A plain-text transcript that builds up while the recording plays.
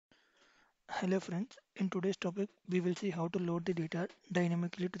Hello friends, in today's topic we will see how to load the data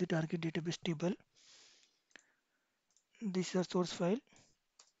dynamically to the target database table. This is a source file.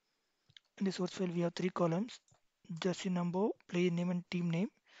 In the source file we have three columns, jersey number, player name and team name.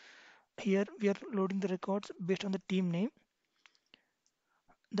 Here we are loading the records based on the team name.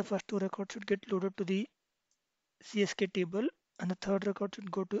 The first two records should get loaded to the CSK table and the third record should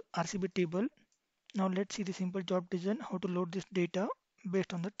go to RCB table. Now let's see the simple job design how to load this data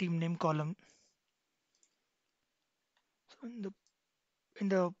based on the team name column. So in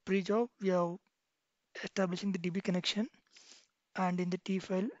the pre-job we are establishing the DB connection, and in the T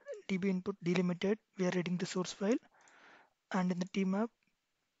file db input delimited we are reading the source file, and in the T map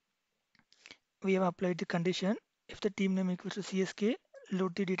we have applied the condition if the team name equals to CSK,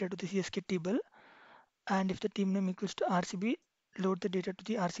 load the data to the CSK table, and if the team name equals to RCB, load the data to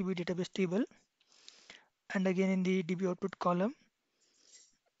the RCB database table. And again in the DB output column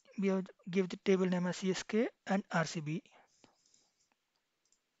we have give the table name as CSK and RCB.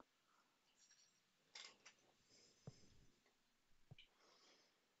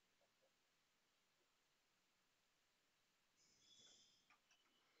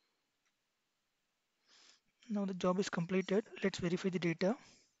 Now the job is completed. Let's verify the data.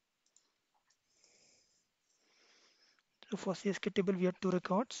 So for CSK table we have two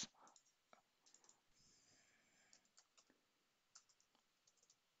records,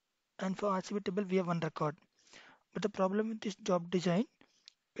 and for RCB table we have one record. But the problem with this job design,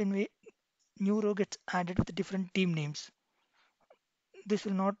 when we new row gets added with different team names, this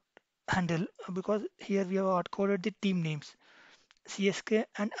will not handle because here we have hard coded the team names CSK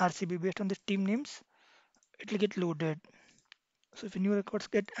and RCB. Based on the team names it will get loaded. So if new records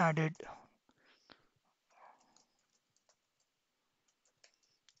get added,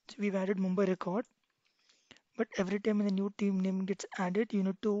 so we've added Mumbai record, but every time when the new team name gets added you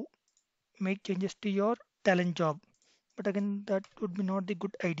need to make changes to your talent job. But again that would be not the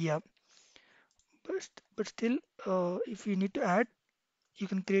good idea. But still, if you need to add, you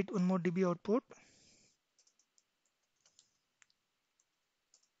can create one more DB output.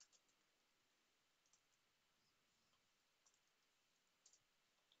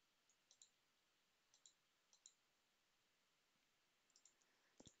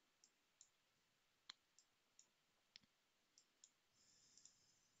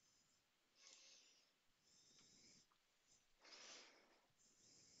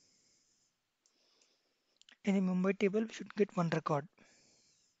 In a Mumbai table we should get one record.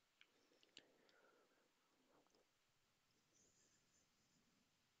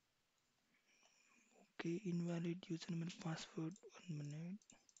 Okay, invalid username and password. 1 minute.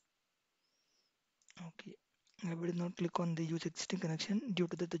 Okay, I will not click on the use existing connection due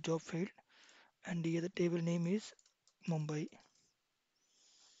to that the job failed, and here the table name is Mumbai.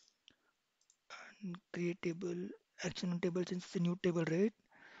 And create table, action on table, since it's a new table, right?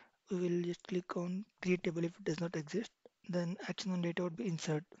 We will just click on create table. If it does not exist, then action on data would be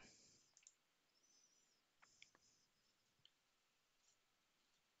insert.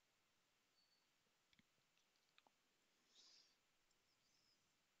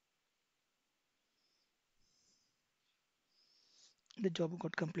 The job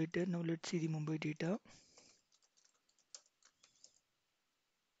got completed. Now let's see the Mumbai data.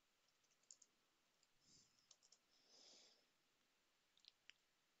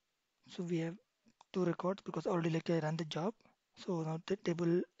 So we have two records because already like I ran the job. So now the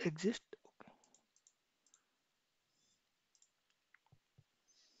table exists.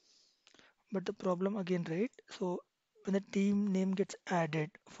 But the problem again, right? So when the team name gets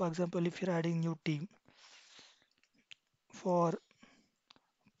added, for example, if you're adding new team for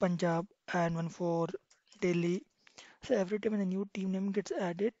Punjab and one for Delhi, so every time when a new team name gets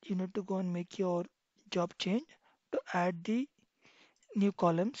added, you need to go and make your job change to add the new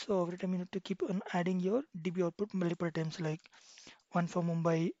column. So every time you need to keep on adding your DB output multiple times, like one for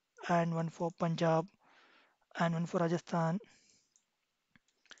Mumbai and one for Punjab and one for Rajasthan.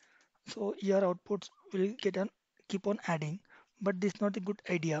 So your outputs will get on keep on adding, but this is not a good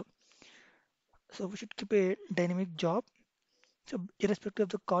idea. So we should keep a dynamic job. So irrespective of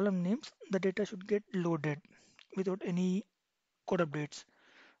the column names, the data should get loaded without any code updates.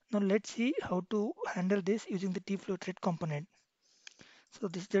 Now let's see how to handle this using the tFlowtoiterate component. So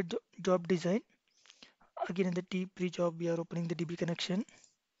this is the job design. Again in the T pre-job we are opening the DB connection,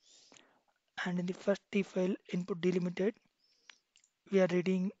 and in the first T file input delimited we are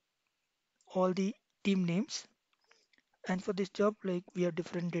reading all the team names, and for this job like we have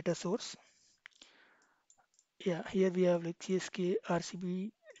different data source. Yeah, here we have like CSK,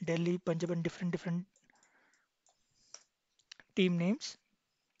 RCB, Delhi, Punjab, and different team names.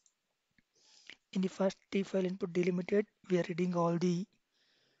 In the first T file input delimited, we are reading all the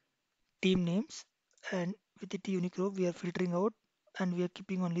team names, and with the T unique row, we are filtering out and we are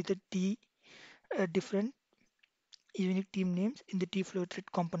keeping only the T different unique team names in the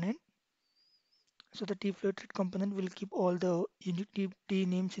tFlowtoiterate component. So the tFlowtoiterate component will keep all the unique T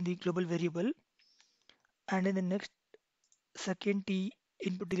names in the global variable, and in the next second T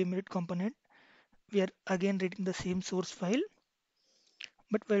input delimited component, we are again reading the same source file,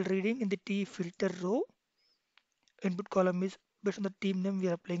 but while reading in the T filter row, input column is based on the team name we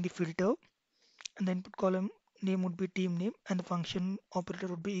are applying the filter, and the input column name would be team name, and the function operator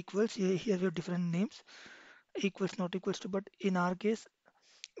would be equals. Here we have different names, equals, not equals to, but in our case,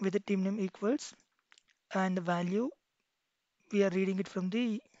 with the team name equals and the value, we are reading it from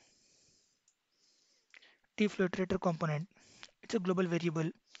the tFlowtoiter component. It's a global variable.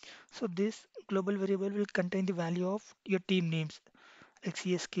 So this global variable will contain the value of your team names like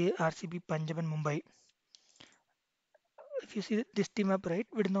CSK, RCB, Punjab, and Mumbai. If you see this team up right,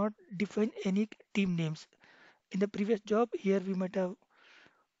 we did not define any team names. In the previous job, here we might have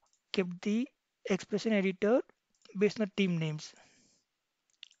kept the expression editor based on team names.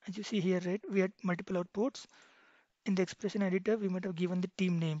 As you see here, right, we had multiple outputs. In the expression editor, we might have given the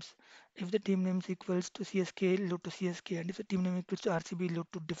team names. If the team names equals to CSK, load to CSK, and if the team name equals to RCB, load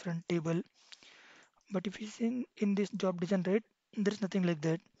to different table. But if you see in this job design, right, there is nothing like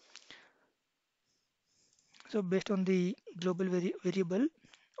that. So based on the global variable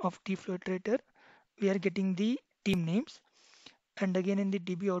of tFlowtoiter, we are getting the team names. And again in the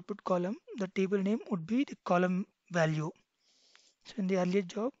DB output column, the table name would be the column value. So in the earlier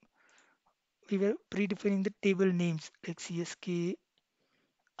job, we were predefining the table names like CSK,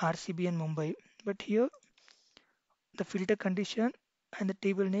 RCB, and Mumbai. But here, the filter condition and the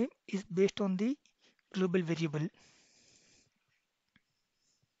table name is based on the global variable.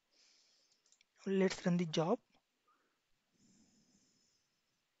 Let's run the job.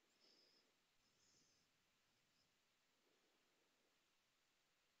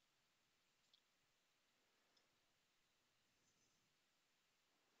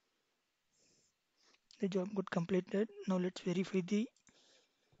 The job got completed. Now let's verify the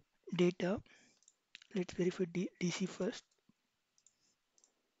data. Let's verify DC first.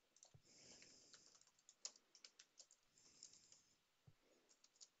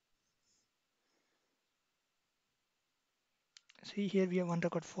 See here we have one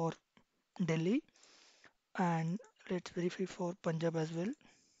record for Delhi, and let's verify for Punjab as well.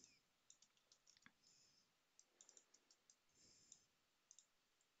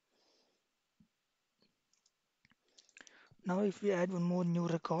 Now if we add one more new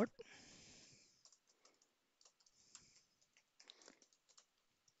record,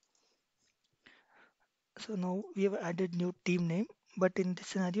 so now we have added new team name, but in this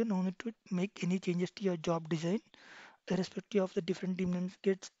scenario no need to make any changes to your job design. Irrespective of the different team names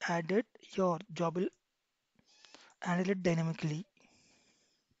gets added, your job will handle it dynamically.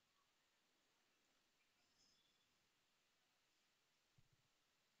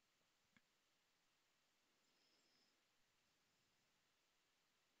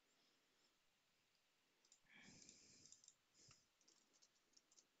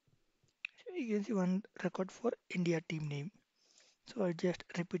 So you can see one record for India team name. So I just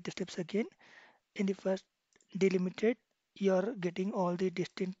repeat the steps again. In the first delimited, you are getting all the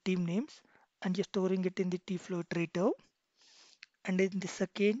distinct team names and just storing it in the tFlowtoiter. And in the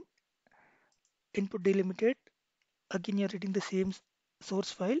second input delimited, again you're reading the same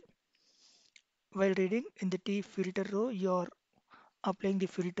source file. While reading in the T filter row, you're applying the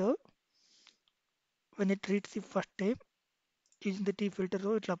filter. When it reads the first time, using the T filter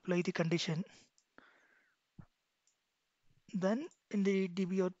row, it will apply the condition. Then in the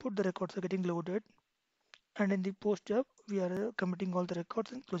DB output, the records are getting loaded. And in the post job, we are committing all the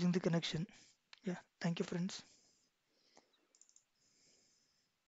records and closing the connection. Yeah, thank you, friends.